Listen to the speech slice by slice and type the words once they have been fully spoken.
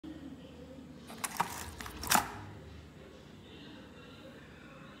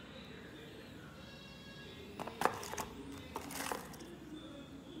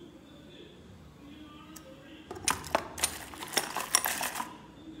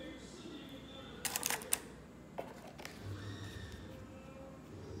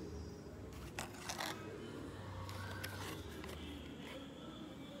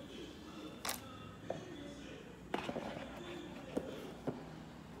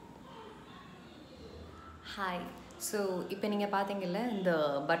Hi. So, இப்போ நீங்கள் பார்த்தீங்கல்ல இந்த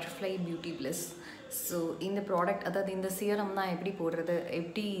பட்டர்ஃப்ளை பியூட்டி பிளிஸ். ஸோ இந்த ப்ராடக்ட் அதாவது இந்த சீரம் தான் எப்படி போடுறது,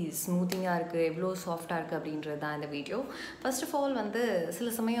 எப்படி ஸ்மூத்திங்காக இருக்குது, எவ்வளோ சாஃப்டாக இருக்குது அப்படின்றது தான் இந்த வீடியோ. ஃபர்ஸ்ட் ஆஃப் ஆல் வந்து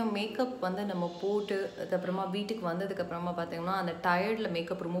சில சமயம் மேக்கப் வந்து நம்ம போட்டு அதுக்கப்புறமா வீட்டுக்கு வந்ததுக்கப்புறமா பார்த்தீங்கன்னா அந்த டயர்டில்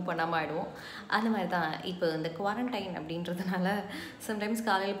மேக்கப் ரிமூவ் பண்ணாமல் ஆகிடுவோம். அந்த மாதிரி தான் இப்போ இந்த குவாரண்டைன் அப்படின்றதுனால சம்டைம்ஸ்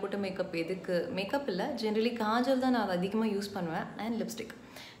காலையில் போட்டு மேக்கப் எதுக்கு மேக்கப் இல்லை, ஜென்ரலி காஜல் தான் நான் அதிகமாக யூஸ் பண்ணுவேன் அண்ட் லிப்ஸ்டிக்.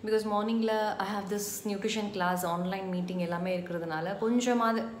 பிகாஸ் மார்னிங்கில் I have this nutrition class, online meeting எல்லாமே இருக்கிறதுனால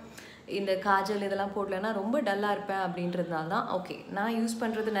கொஞ்சமாவது இந்த காஜல் இதெல்லாம் போடலைன்னா ரொம்ப டல்லாக இருப்பேன் அப்படின்றதுனால தான் ஓகே நான் யூஸ்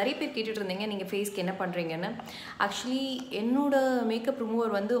பண்ணுறது. நிறைய பேர் கேட்டுட்டு இருந்தீங்க நீங்கள் ஃபேஸ்க்கு என்ன பண்ணுறீங்கன்னு. ஆக்சுவலி என்னோடய மேக்கப்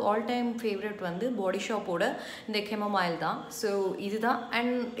ரிமூவர் வந்து ஆல் டைம் ஃபேவரட் வந்து பாடி ஷாப்போட இந்த கெமமாயில் தான். ஸோ இதுதான்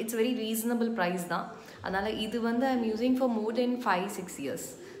and it's very reasonable price தான். அதனால் இது வந்து I am using for more then 5-6 years.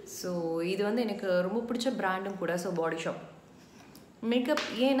 So இது வந்து எனக்கு ரொம்ப பிடிச்ச ப்ராண்டும் கூட. ஸோ பாடி ஷாப் மேக்கப்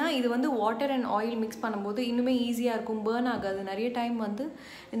ஏன்னா இது வந்து வாட்டர் அண்ட் ஆயில் மிக்ஸ் பண்ணும்போது இன்னுமே ஈஸியாக இருக்கும், பேர்ன் ஆகாது. நிறைய டைம் வந்து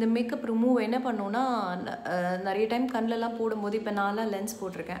இந்த மேக்கப் ரிமூவ் என்ன பண்ணோன்னா நிறைய டைம் கண்ணிலலாம் போடும்போது இப்போ நான்லாம் லென்ஸ்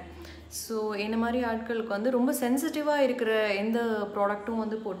போட்டிருக்கேன். ஸோ என்ன மாதிரி ஆட்களுக்கு வந்து ரொம்ப சென்சிட்டிவாக இருக்கிற எந்த ப்ராடக்ட்டும்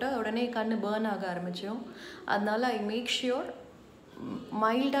வந்து போட்டால் உடனே கண் பேர்ன் ஆக ஆரம்பிச்சிடும். அதனால ஐ மேக் ஷியோர்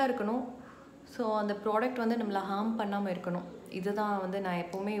மைல்டாக இருக்கணும். ஸோ அந்த ப்ராடக்ட் வந்து நம்மளை ஹார்ம் பண்ணாமல் இருக்கணும். இதுதான் வந்து நான்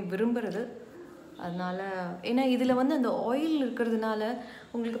எப்போவுமே விரும்புகிறது. அதனால் ஏன்னா இதில் வந்து அந்த ஆயில் இருக்கிறதுனால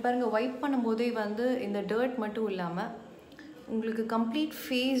உங்களுக்கு பாருங்கள் வைப் பண்ணும்போதே வந்து இந்த டர்ட் மட்டும் இல்லாமல் உங்களுக்கு கம்ப்ளீட்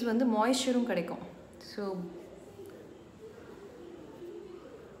ஃபேஸ் வந்து மாய்ஸ்சரும் கிடைக்கும். ஸோ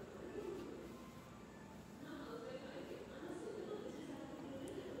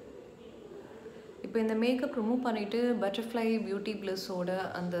இப்போ இந்த மேக்கப் ரிமூவ் பண்ணிவிட்டு பட்டர்ஃப்ளை பியூட்டி பிளிஸோட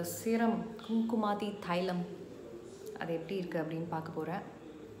அந்த சீரம் குங்குமாதி தைலம் அது எப்படி இருக்குது அப்படின்னு பார்க்க போகிறேன்.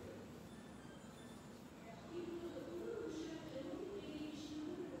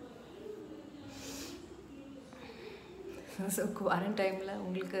 ஸோ குவாரண்டைனில்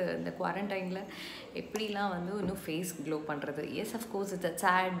உங்களுக்கு இந்த குவாரண்டைனில் எப்படிலாம் வந்து இன்னும் ஃபேஸ் க்ளோ பண்ணுறது. Yes of course it's a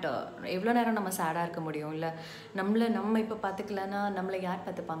chat. எவ்வளோ நேரம் நம்ம சேடாக இருக்க முடியும், இல்லை நம்ம இப்போ பார்த்துக்கலன்னா நம்மளை யார்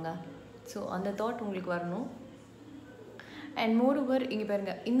பார்த்துப்பாங்க. ஸோ அந்த தாட் உங்களுக்கு வரணும். அண்ட் மோரோவர் இங்கே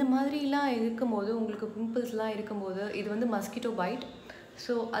பாருங்கள், இந்த மாதிரிலாம் இருக்கும்போது உங்களுக்கு பிம்பிள்ஸ்லாம் இருக்கும்போது இது வந்து மஸ்கிட்டோ பைட்.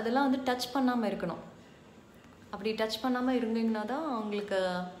 ஸோ அதெல்லாம் வந்து டச் பண்ணாமல் இருக்கணும். அப்படி டச் பண்ணாமல் இருந்தீங்கன்னா தான் உங்களுக்கு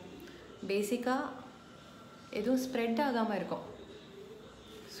பேசிக்காக எதுவும் ஸ்ப்ரெட் ஆகாமல் இருக்கும்.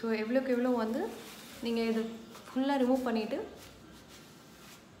 ஸோ எவ்வளோக்கு எவ்வளோ வந்து நீங்கள் இது ஃபுல்லாக ரிமூவ் பண்ணிவிட்டு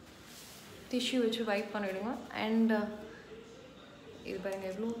டிஷ்யூ வச்சு வைப் பண்ணிவிடுங்க. அண்ட் இது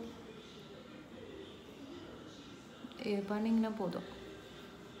பாருங்கள் எவ்வளோ இது பண்ணிங்கன்னா போதும்.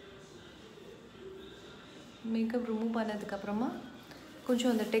 மேக்கப் ரிமூவ் பண்ணதுக்கப்புறமா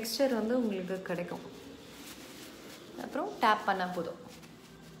கொஞ்சம் அந்த டெக்ஸ்டர் வந்து உங்களுக்கு கிடைக்கும். அப்புறம் டேப் பண்ணால் போதும்.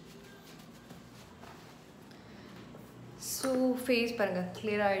 ஸோ ஃபேஸ் பாருங்கள்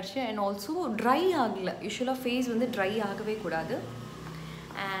கிளியர் ஆகிடுச்சு. அண்ட் ஆல்சோ ட்ரை ஆகலை. யூஸ்வலாக ஃபேஸ் வந்து ட்ரை ஆகவே கூடாது.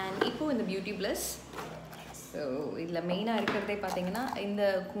 அண்ட் இப்போது இந்த பியூட்டி பிளஸ். ஸோ இதில் மெயினாக இருக்கிறதே பார்த்திங்கன்னா இந்த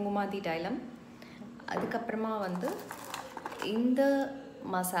குங்குமாதி தைலம், அதுக்கப்புறமா வந்து இந்த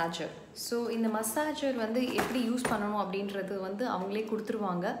மசாஜர். ஸோ இந்த மசாஜர் வந்து எப்படி யூஸ் பண்ணணும் அப்படின்றது வந்து அவங்களே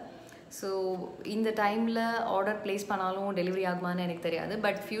கொடுத்துருவாங்க. ஸோ இந்த டைமில் ஆர்டர் ப்ளேஸ் பண்ணாலும் டெலிவரி ஆகுமான்னு எனக்கு தெரியாது.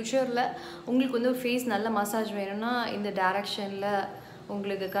 பட் ஃப்யூச்சரில் உங்களுக்கு வந்து ஃபேஸ் நல்ல மசாஜ் வேணும்னா இந்த டைரக்ஷனில்,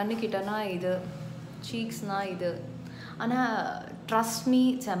 உங்களுக்கு கண்ணுக்கிட்டனா இது, சீக்ஸ்னால் இது. ஆனால் trust me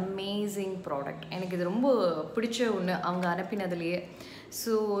it's amazing product. எனக்கு இது ரொம்ப பிடிச்ச ஒன்று அவங்க அனுப்பினதுலேயே.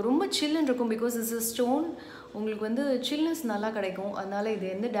 ஸோ ரொம்ப சில்லுன்னு இருக்கும். பிகாஸ் இட்ஸ் அ ஸ்டோன், உங்களுக்கு வந்து சில்னஸ் நல்லா கிடைக்கும். அதனால் இது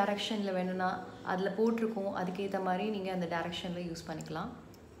எந்த டைரக்ஷனில் வேணும்னா அதில் போட்டிருக்கோம், அதுக்கேற்ற மாதிரி நீங்கள் அந்த டைரக்ஷனில் யூஸ் பண்ணிக்கலாம்.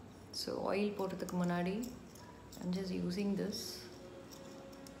 ஸோ ஆயில் போடுறதுக்கு முன்னாடி I'm just using this.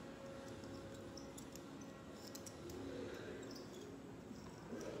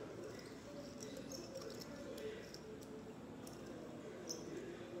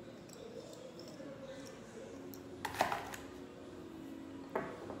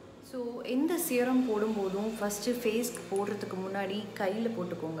 So எந்த சீரம் போடும்போதும் ஃபஸ்ட்டு ஃபேஸ்க்கு போடுறதுக்கு முன்னாடி கையில்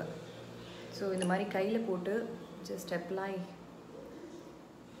போட்டுக்கோங்க. ஸோ இந்த மாதிரி கையில் போட்டு ஜஸ்ட் அப்ளை,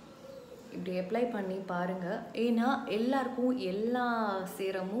 இப்படி அப்ளை பண்ணி பாருங்கள். ஏன்னா எல்லாருக்கும் எல்லா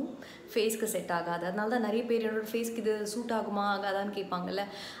சீரமும் ஃபேஸ்க்கு செட் ஆகாது. அதனால தான் நிறைய பேர் என்னோடய ஃபேஸ்க்கு இது சூட் ஆகுமா ஆகாதான்னு கேட்பாங்கல்ல.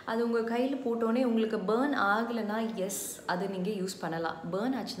 அது உங்கள் கையில் போட்டோன்னே உங்களுக்கு பேர்ன் ஆகலைன்னா எஸ் அது நீங்கள் யூஸ் பண்ணலாம்.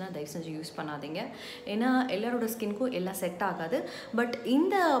 பேர்ன் ஆச்சுன்னா தயவு செஞ்சு யூஸ் பண்ணாதீங்க. ஏன்னா எல்லாரோட ஸ்கின்க்கும் எல்லாம் செட் ஆகாது. பட்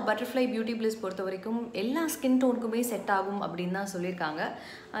இந்த பட்டர்ஃப்ளை பியூட்டி பிளிஸ் பொறுத்த வரைக்கும் எல்லா ஸ்கின் டோனுக்குமே செட் ஆகும் அப்படின்னு தான் சொல்லியிருக்காங்க.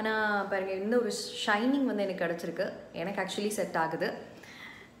 ஆனால் பாருங்கள், இந்த ஒரு ஷைனிங் வந்து எனக்கு கிடச்சிருக்கு. எனக்கு ஆக்சுவலி செட் ஆகுது.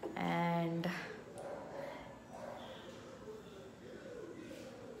 And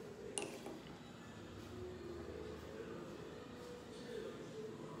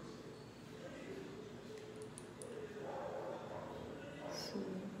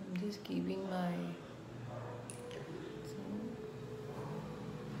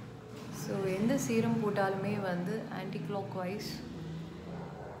எந்த சீரம் போட்டாலுமே வந்து ஆன்டி கிளாக் வைஸ்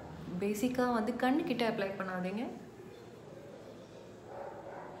பேசிக்காக வந்து கண்ணுக்கிட்ட அப்ளை பண்ணாதீங்க.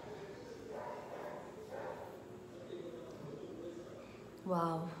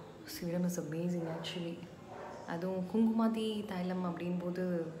 Wow, serum is amazing actually. அதுவும் குங்குமாதி தைலம் அப்படின்போது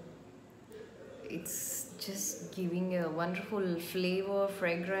it's just giving a wonderful flavour,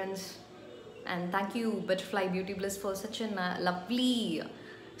 fragrance. And thank you Butterfly Beauty Bliss for such a lovely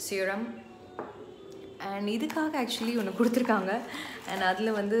serum. And இதுக்காக ஆக்சுவலி ஒன்று கொடுத்துருக்காங்க. அண்ட்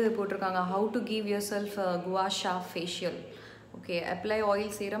அதில் வந்து போட்டிருக்காங்க how to give yourself a gua sha facial. Okay, apply oil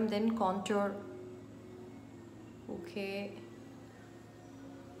serum then contour. Okay.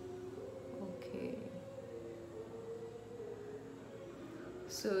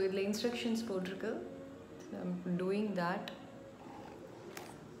 So இதில் instructions போட்டிருக்கு. I'm doing that.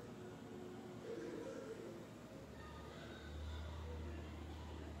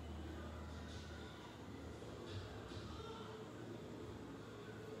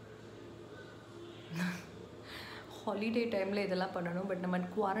 Holiday டைமில் இதெல்லாம் பண்ணணும், பட் நம்ம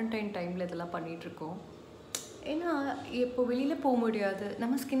குவாரண்டைன் டைமில் இதெல்லாம் பண்ணிகிட்ருக்கோம். ஏன்னா இப்போ வெளியில் போக முடியாது,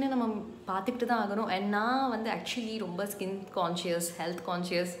 நம்ம ஸ்கின்னை நம்ம பார்த்துக்கிட்டு தான் ஆகணும். அண்ட் நான் வந்து ஆக்சுவலி ரொம்ப ஸ்கின் கான்ஷியஸ், ஹெல்த்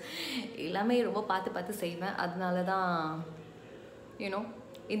கான்ஷியஸ், எல்லாமே ரொம்ப பார்த்து செய்வேன். அதனால தான் யூனோ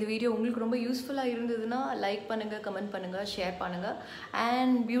இந்த வீடியோ உங்களுக்கு ரொம்ப யூஸ்ஃபுல்லாக இருந்ததுன்னா லைக் பண்ணுங்கள், கமெண்ட் பண்ணுங்கள், ஷேர் பண்ணுங்கள்.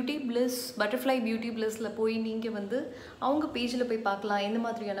 And beauty bliss, butterfly beauty பிளிஸில் போய் நீங்கள் வந்து அவங்க பேஜில் போய் பார்க்கலாம் எந்த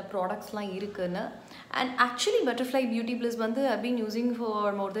மாதிரியான ப்ராடக்ட்ஸ்லாம் இருக்குதுன்னு. And actually butterfly beauty bliss வந்து I been using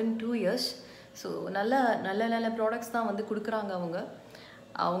for more then 2 years. So நல்ல ப்ராடக்ட்ஸ் தான் வந்து கொடுக்குறாங்க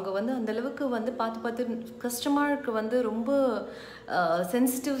அவங்க வந்து அந்தளவுக்கு வந்து பார்த்து கஸ்டமருக்கு வந்து ரொம்ப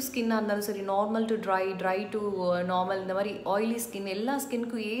சென்சிட்டிவ் ஸ்கின்னாக இருந்தாலும் சரி, normal to try to normal, இந்த மாதிரி ஆயிலி ஸ்கின், எல்லா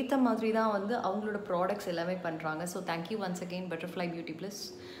ஸ்கின்னுக்கும் ஏற்ற மாதிரி தான் வந்து அவங்களோட ப்ராடக்ட்ஸ் எல்லாமே பண்ணுறாங்க. So thank you once again butterfly beauty bliss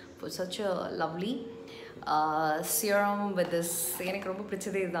for such a lovely சிரம் வித் திஸ். எனக்கு ரொம்ப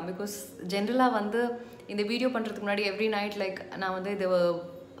பிடிச்சதே இதுதான். பிகாஸ் ஜென்ரலாக வந்து இந்த வீடியோ பண்ணுறதுக்கு முன்னாடி எவ்ரி நைட் லைக் நான் வந்து இது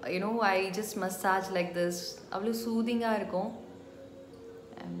I just massage like this, அவ்வளோ சூதிங்காக இருக்கும்.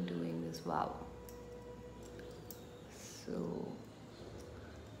 I'm doing this. Wow. So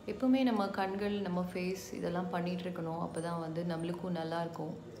எப்பவுமே நம்ம கண்கள், நம்ம ஃபேஸ் இதெல்லாம் பண்ணிகிட்டு இருக்கணும். அப்போ தான் வந்து நம்மளுக்கும்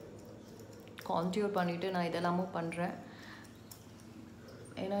நல்லாயிருக்கும். கான்டியூர் பண்ணிவிட்டு நான் இதெல்லாமும் பண்ணுறேன்.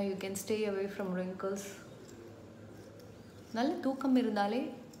 ஏன்னா you can stay away from wrinkles. நல்ல தூக்கம் இருந்தாலே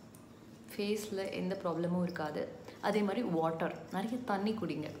ஃபேஸில் எந்த ப்ராப்ளமும் இருக்காது. அதே மாதிரி வாட்டர், நிறைய தண்ணி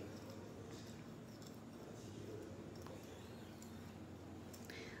குடிங்க.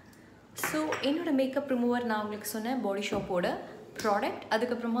 ஸோ என்னோடய மேக்கப் ரிமூவர் நான் உங்களுக்கு சொன்னேன், பாடி ஷாப்போட ப்ராடக்ட்.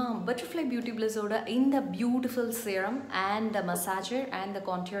 அதுக்கப்புறமா பட்டர்ஃப்ளை பியூட்டி பிளிஸோட இந்த beautiful Cheram and the massager and the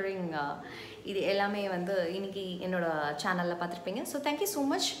கான்டியூரிங், இது எல்லாமே வந்து இன்றைக்கி என்னோடய சேனலில் பார்த்துருப்பீங்க. So thank you so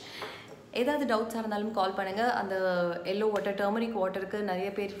much. ஏதாவது டவுட்ஸாக இருந்தாலும் கால் பண்ணுங்கள். அந்த எல்லோ வாட்டர், டர்மரிக் வாட்டருக்கு நிறைய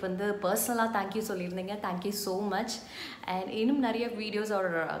பேர் வந்து பர்சனலாக தேங்க்யூ சொல்லியிருந்தீங்க. Thank you so much. அண்ட் இன்னும் நிறைய videos are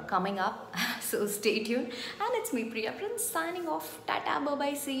coming up. So stay tune. And it's me Priya friends signing off. Tata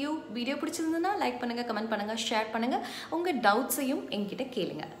bye, see you. Video பிடிச்சிருந்ததுன்னா லைக் பண்ணுங்கள், கமெண்ட் பண்ணுங்கள், ஷேர் பண்ணுங்கள். உங்கள் டவுட்ஸையும் என்கிட்ட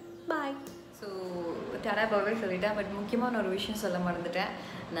கேளுங்க. பாய். ஸோ டாடா பை சொல்லிட்டேன். பட் முக்கியமான ஒரு விஷயம் சொல்ல மறந்துட்டேன்.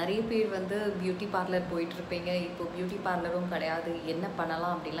 நிறைய பேர் வந்து பியூட்டி பார்லர் போயிட்டுருப்பீங்க. இப்போ பியூட்டி பார்லரும் கிடையாது, என்ன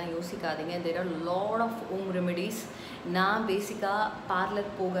பண்ணலாம் அப்படிலாம் யோசிக்காதீங்க. There are lot of home remedies. நான் பேசிக்காக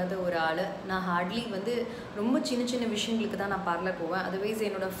பார்லர் போகாத ஒரு ஆள். நான் ஹார்ட்லி வந்து ரொம்ப சின்ன விஷயங்களுக்கு தான் நான் பார்லர் போவேன். அதர்வைஸ்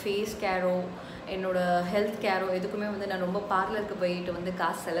என்னோடய ஃபேஸ் கேரோ, என்னோடய ஹெல்த் கேரோ எதுக்குமே வந்து நான் ரொம்ப பார்லருக்கு போயிட்டு வந்து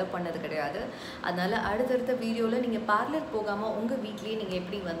காசு செலவு பண்ணது கிடையாது. அதனால் அடுத்தடுத்த வீடியோவில் நீங்கள் பார்லர் போகாமல் உங்கள் வீட்லேயே நீங்கள்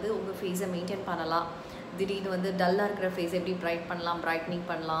எப்படி வந்து உங்கள் ஃபேஸை மெயின்டைன் பண்ணலாம், திடீர்னு வந்து டல்லாக இருக்கிற ஃபேஸ் எப்படி பிரைட் பண்ணலாம், பிரைட்னிங்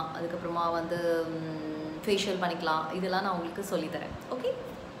பண்ணலாம், அதுக்கப்புறமா வந்து ஃபேஷியல் பண்ணிக்கலாம், இதெல்லாம் நான் உங்களுக்கு சொல்லித்தரேன். ஓகே.